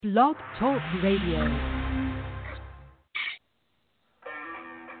Blog Talk Radio.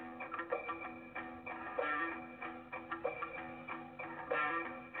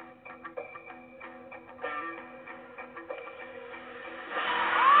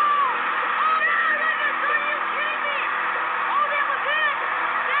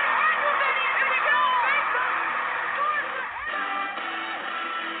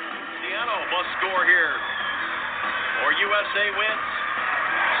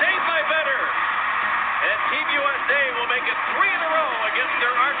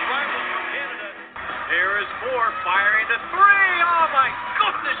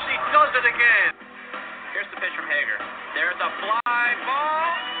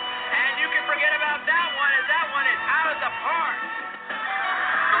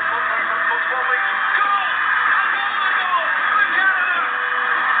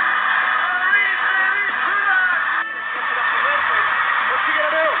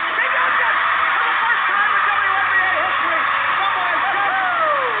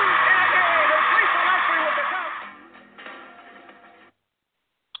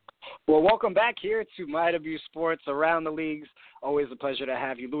 Well, welcome back here to MyWSports Around the Leagues. Always a pleasure to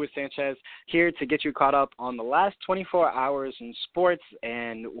have you. Luis Sanchez here to get you caught up on the last 24 hours in sports.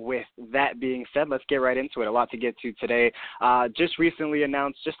 And with that being said, let's get right into it. A lot to get to today. Just recently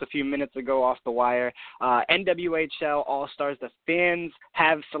announced just a few minutes ago off the wire, NWHL All-Stars. The fans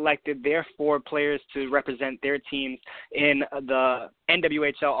have selected their 4 players to represent their teams in the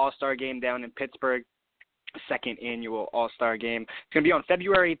NWHL All-Star game down in Pittsburgh. Second annual All-Star game. It's going to be on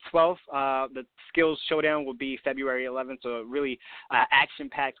February 12th. The Skills Showdown will be February 11th, so a really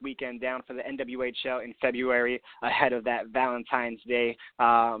action-packed weekend down for the NWHL in February ahead of that Valentine's Day.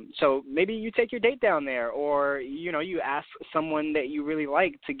 So maybe you take your date down there, or, you know, you ask someone that you really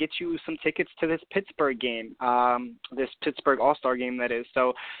like to get you some tickets to this Pittsburgh game, this Pittsburgh All-Star game, that is.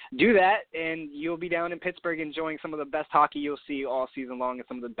 So do that, and you'll be down in Pittsburgh enjoying some of the best hockey you'll see all season long and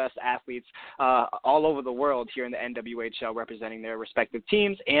some of the best athletes all over the world here in the NWHL representing their respective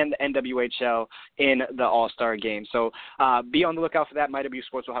teams and the NWHL in the All-Star game. So be on the lookout for that.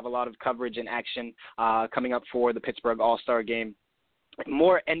 MyWSports will have a lot of coverage and action coming up for the Pittsburgh All-Star game.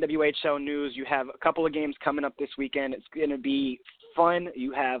 More NWHL news. You have a couple of games coming up this weekend. It's going to be fun.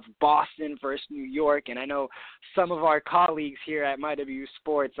 You have Boston versus New York, and I know some of our colleagues here at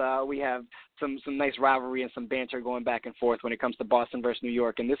MyWSports, we have some nice rivalry and some banter going back and forth when it comes to Boston versus New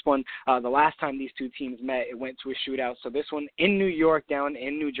York. And this one, the last time these two teams met, it went to a shootout. So this one in New York, down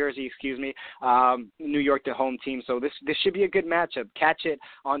in New Jersey, New York, the home team. So this should be a good matchup. Catch it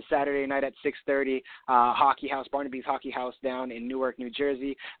on Saturday night at 6:30, Hockey House, Barnaby's Hockey House down in Newark, New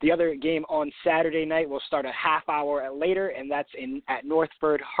Jersey. The other game on Saturday night will start a half hour later, and that's at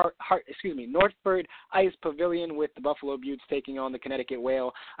Northford Ice Pavilion with the Buffalo Buttes taking on the Connecticut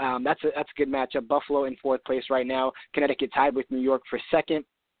Whale. That's a good matchup. Buffalo in 4th place right now. Connecticut tied with New York for 2nd.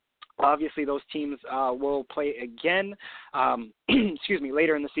 Obviously, those teams will play again,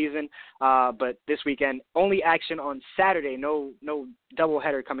 later in the season. But this weekend, only action on Saturday. No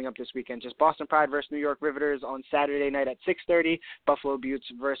doubleheader coming up this weekend. Just Boston Pride versus New York Riveters on Saturday night at 6:30. Buffalo Buttes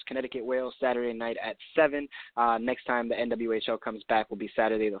versus Connecticut Whales Saturday night at 7. Next time the NWHL comes back will be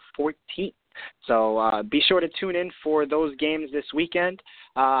Saturday the 14th. So be sure to tune in for those games this weekend,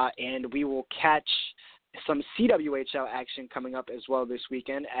 and we will catch some CWHL action coming up as well this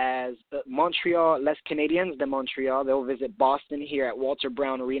weekend as Montreal, Les Canadiens de Montreal, they'll visit Boston here at Walter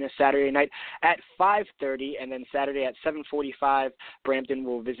Brown Arena Saturday night at 5:30, and then Saturday at 7:45, Brampton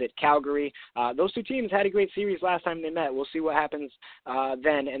will visit Calgary. Those two teams had a great series last time they met. We'll see what happens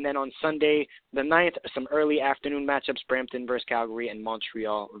then. And then on Sunday the 9th, some early afternoon matchups, Brampton versus Calgary and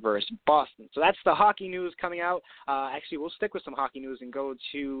Montreal versus Boston. So that's the hockey news coming out. Actually, we'll stick with some hockey news and go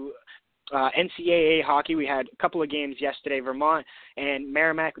to NCAA hockey. We had a couple of games yesterday. Vermont and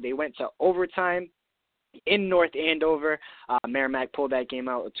Merrimack, they went to overtime in North Andover. Merrimack pulled that game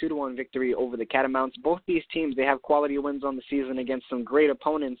out, a 2-1 victory over the Catamounts. Both these teams, they have quality wins on the season against some great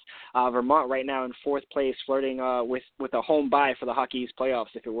opponents. Vermont right now in 4th place, flirting with a home bye for the Hockey East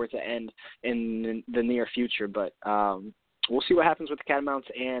playoffs if it were to end in the near future. But we'll see what happens with the Catamounts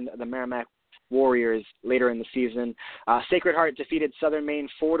and the Merrimack Warriors later in the season. Sacred Heart defeated Southern Maine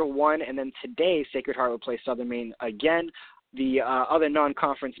 4-1, and then today Sacred Heart will play Southern Maine again. The other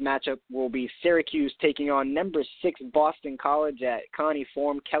non-conference matchup will be Syracuse taking on number 6 Boston College at Connie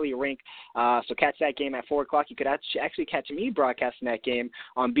Forum, Kelly Rink. So catch that game at 4 o'clock. You could actually catch me broadcasting that game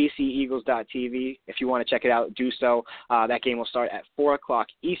on bceagles.tv. If you want to check it out, do so. That game will start at 4 o'clock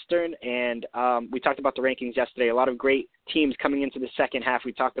Eastern. And we talked about the rankings yesterday. A lot of great teams coming into the second half.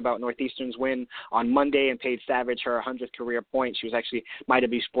 We talked about Northeastern's win on Monday and Paige Savage, her 100th career point. She was actually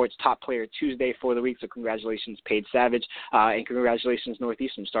MyWSports top player Tuesday for the week, so congratulations, Paige Savage, and congratulations,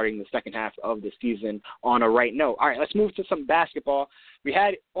 Northeastern, starting the second half of the season on a right note. All right, let's move to some basketball. We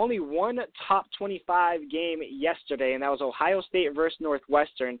had only one top 25 game yesterday, and that was Ohio State versus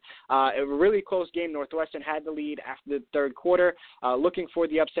Northwestern. A really close game. Northwestern had the lead after the third quarter, looking for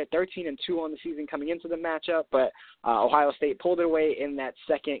the upset, 13-2 on the season coming into the matchup, but Ohio State pulled it away in that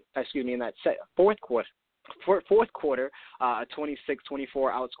fourth quarter, a 26-24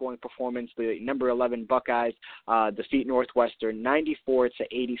 outscoring performance. The number 11 Buckeyes defeat Northwestern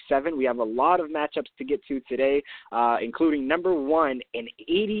 94-87. We have a lot of matchups to get to today, including number 1 in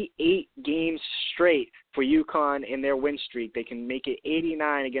 88 games straight for UConn in their win streak. They can make it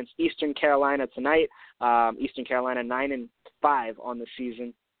 89 against Eastern Carolina tonight. Eastern Carolina 9-5 on the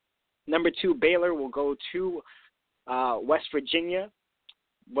season. Number 2, Baylor will go to West Virginia.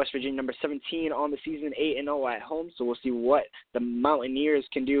 West Virginia, number 17 on the season, 8-0 at home. So we'll see what the Mountaineers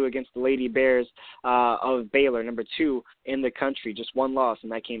can do against the Lady Bears of Baylor, number 2 in the country. Just one loss,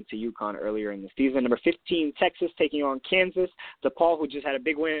 and that came to UConn earlier in the season. Number 15, Texas, taking on Kansas. DePaul, who just had a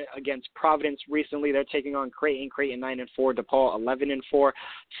big win against Providence recently, they're taking on Creighton. Creighton 9-4, DePaul 11-4.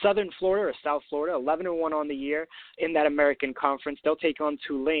 Southern Florida, or South Florida, 11-1 on the year in that American Conference. They'll take on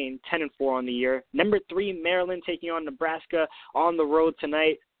Tulane, 10-4 on the year. Number 3, Maryland, taking on Nebraska on the road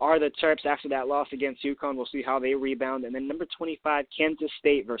tonight. Are the Terps after that loss against UConn. We'll see how they rebound. And then number 25, Kansas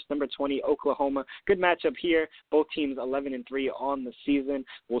State versus number 20, Oklahoma. Good matchup here. Both teams 11-3 on the season.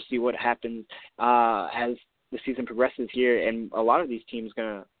 We'll see what happens as the season progresses here. And a lot of these teams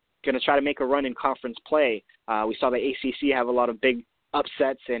gonna try to make a run in conference play. We saw the ACC have a lot of big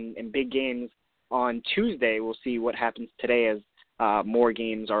upsets and big games on Tuesday. We'll see what happens today as more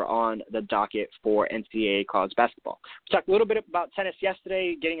games are on the docket for NCAA college basketball. We talked a little bit about tennis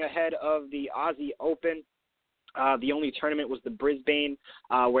yesterday, getting ahead of the Aussie Open. The only tournament was the Brisbane,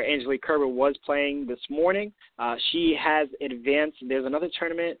 where Angelique Kerber was playing this morning. She has advanced. There's another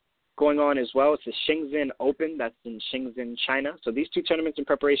tournament going on as well. It's the Shenzhen Open. That's in Shenzhen, China. So these two tournaments in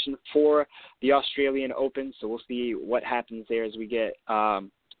preparation for the Australian Open. So we'll see what happens there as we get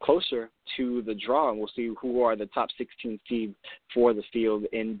closer to the draw, and we'll see who are the top 16 seeds for the field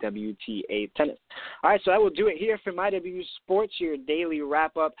in WTA tennis. All right, so that will do it here for MyWSports, your daily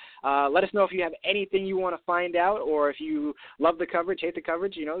wrap-up. Let us know if you have anything you want to find out, or if you love the coverage, hate the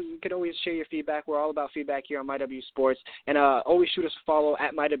coverage. You can always share your feedback. We're all about feedback here on MyWSports. And always shoot us a follow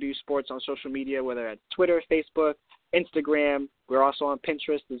at MyWSports on social media, whether it's Twitter, Facebook, Instagram. We're also on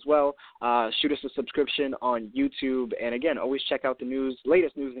Pinterest as well. Shoot us a subscription on YouTube. And, again, always check out the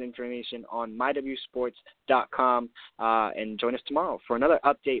latest news and information on MyWSports.com. And join us tomorrow for another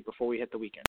update before we hit the weekend.